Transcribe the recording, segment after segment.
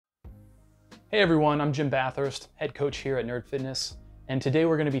Hey everyone, I'm Jim Bathurst, head coach here at Nerd Fitness, and today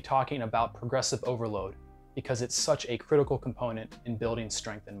we're going to be talking about progressive overload because it's such a critical component in building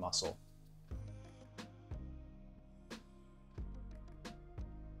strength and muscle.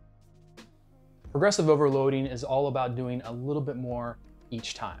 Progressive overloading is all about doing a little bit more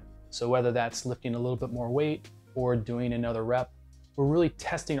each time. So whether that's lifting a little bit more weight or doing another rep, we're really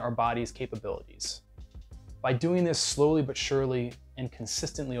testing our body's capabilities. By doing this slowly but surely and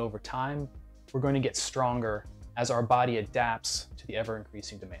consistently over time, we're going to get stronger as our body adapts to the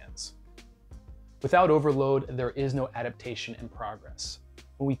ever-increasing demands. Without overload, there is no adaptation and progress.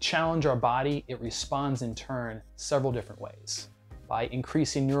 When we challenge our body, it responds in turn several different ways. By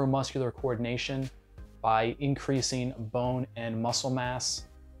increasing neuromuscular coordination, by increasing bone and muscle mass,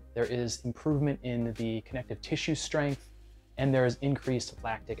 there is improvement in the connective tissue strength, and there is increased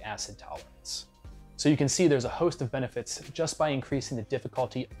lactic acid tolerance. So you can see there's a host of benefits just by increasing the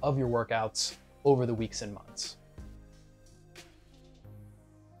difficulty of your workouts over the weeks and months.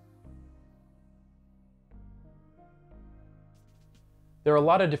 There are a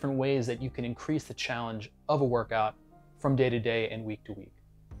lot of different ways that you can increase the challenge of a workout from day to day and week to week.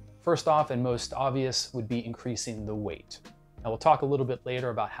 First off, and most obvious, would be increasing the weight. Now we'll talk a little bit later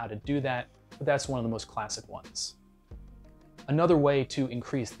about how to do that, but that's one of the most classic ones. Another way to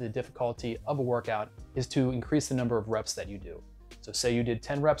increase the difficulty of a workout is to increase the number of reps that you do. So say you did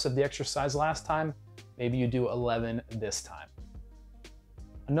 10 reps of the exercise last time, maybe you do 11 this time.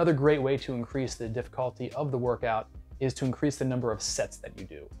 Another great way to increase the difficulty of the workout is to increase the number of sets that you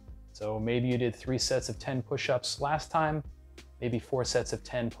do. So maybe you did 3 sets of 10 push-ups last time, maybe 4 sets of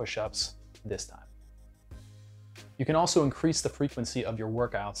 10 push-ups this time. You can also increase the frequency of your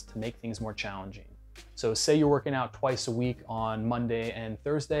workouts to make things more challenging. So say you're working out twice a week on Monday and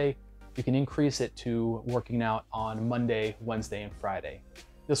Thursday, you can increase it to working out on Monday, Wednesday, and Friday.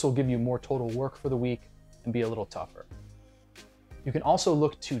 This will give you more total work for the week and be a little tougher. You can also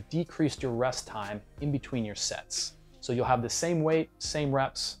look to decrease your rest time in between your sets. So you'll have the same weight, same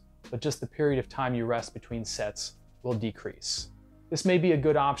reps, but just the period of time you rest between sets will decrease. This may be a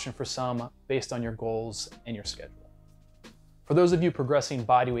good option for some based on your goals and your schedule. For those of you progressing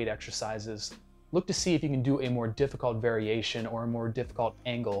bodyweight exercises, look to see if you can do a more difficult variation or a more difficult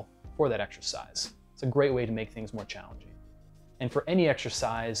angle for that exercise. It's a great way to make things more challenging. And for any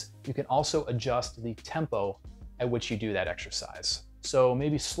exercise, you can also adjust the tempo at which you do that exercise. So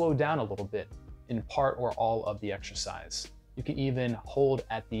maybe slow down a little bit in part or all of the exercise. You can even hold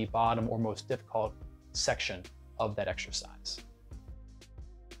at the bottom or most difficult section of that exercise.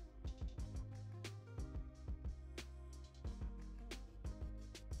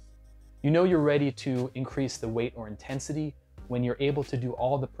 You know you're ready to increase the weight or intensity when you're able to do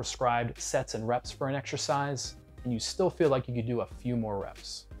all the prescribed sets and reps for an exercise, and you still feel like you could do a few more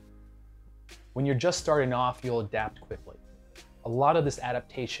reps. When you're just starting off, you'll adapt quickly. A lot of this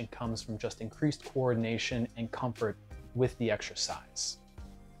adaptation comes from just increased coordination and comfort with the exercise.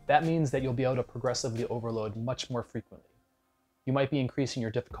 That means that you'll be able to progressively overload much more frequently. You might be increasing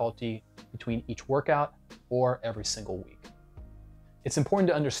your difficulty between each workout or every single week. It's important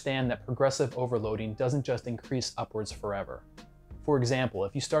to understand that progressive overloading doesn't just increase upwards forever. For example,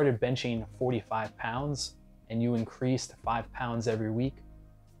 if you started benching 45 pounds and you increased 5 pounds every week,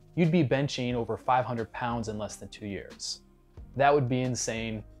 you'd be benching over 500 pounds in less than 2 years. That would be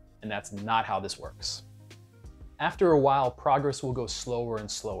insane, and that's not how this works. After a while, progress will go slower and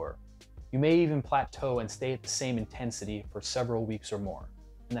slower. You may even plateau and stay at the same intensity for several weeks or more,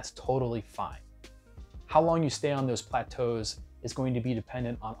 and that's totally fine. How long you stay on those plateaus is going to be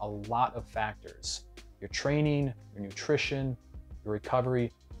dependent on a lot of factors: your training, your nutrition, your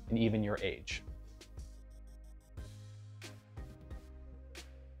recovery, and even your age.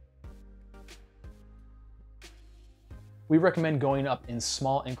 We recommend going up in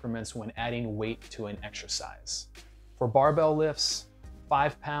small increments when adding weight to an exercise. For barbell lifts,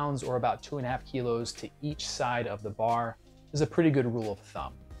 5 pounds or about 2.5 kilos to each side of the bar is a pretty good rule of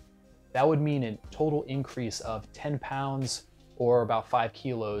thumb. That would mean a total increase of 10 pounds or about 5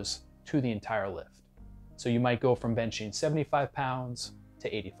 kilos to the entire lift. So you might go from benching 75 pounds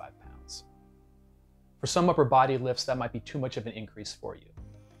to 85 pounds. For some upper body lifts, that might be too much of an increase for you.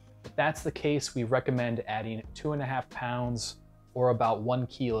 If that's the case, we recommend adding 2.5 pounds or about 1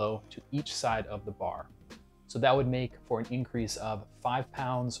 kilo to each side of the bar. So that would make for an increase of 5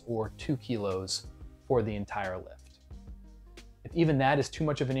 pounds or 2 kilos for the entire lift. If even that is too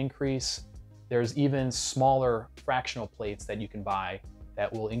much of an increase, there's even smaller fractional plates that you can buy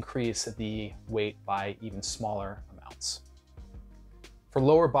that will increase the weight by even smaller amounts. For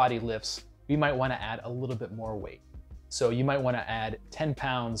lower body lifts, we might want to add a little bit more weight. So you might want to add 10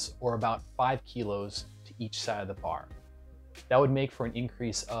 pounds or about 5 kilos to each side of the bar. That would make for an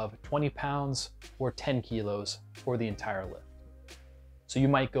increase of 20 pounds or 10 kilos for the entire lift. So you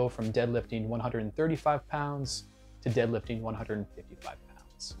might go from deadlifting 135 pounds to deadlifting 155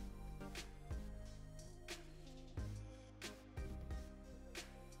 pounds.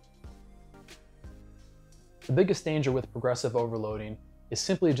 The biggest danger with progressive overloading is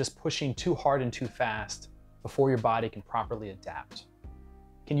simply just pushing too hard and too fast before your body can properly adapt.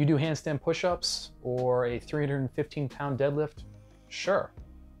 Can you do handstand push-ups or a 315-pound deadlift? Sure.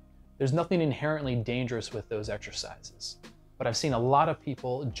 There's nothing inherently dangerous with those exercises, but I've seen a lot of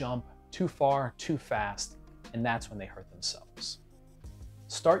people jump too far, too fast, and that's when they hurt themselves.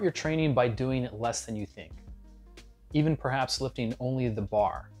 Start your training by doing less than you think, even perhaps lifting only the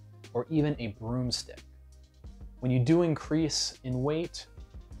bar or even a broomstick. When you do increase in weight,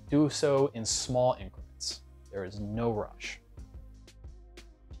 do so in small increments. There is no rush.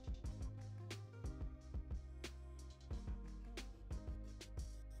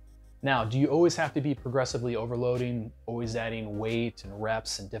 Now, do you always have to be progressively overloading, always adding weight and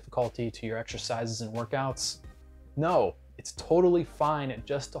reps and difficulty to your exercises and workouts? No, it's totally fine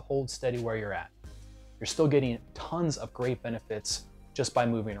just to hold steady where you're at. You're still getting tons of great benefits just by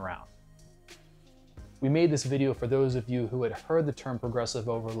moving around. We made this video for those of you who had heard the term progressive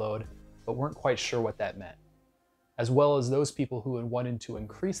overload, but weren't quite sure what that meant, as well as those people who had wanted to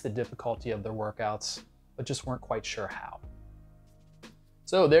increase the difficulty of their workouts, but just weren't quite sure how.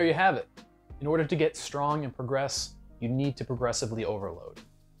 So there you have it. In order to get strong and progress, you need to progressively overload.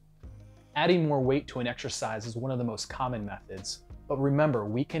 Adding more weight to an exercise is one of the most common methods, but remember,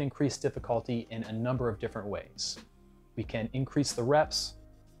 we can increase difficulty in a number of different ways. We can increase the reps,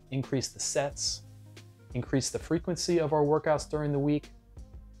 increase the sets, increase the frequency of our workouts during the week,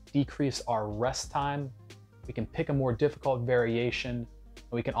 decrease our rest time. We can pick a more difficult variation,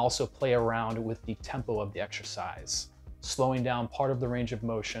 and we can also play around with the tempo of the exercise, slowing down part of the range of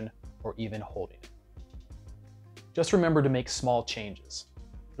motion or even holding it. Just remember to make small changes.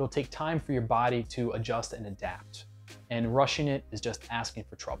 It'll take time for your body to adjust and adapt, and rushing it is just asking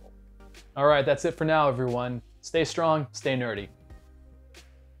for trouble. All right, that's it for now, everyone. Stay strong, stay nerdy.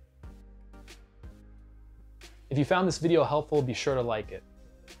 If you found this video helpful, be sure to like it.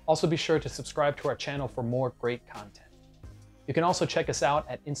 Also be sure to subscribe to our channel for more great content. You can also check us out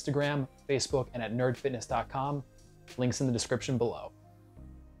at Instagram, Facebook, and at nerdfitness.com. Links in the description below.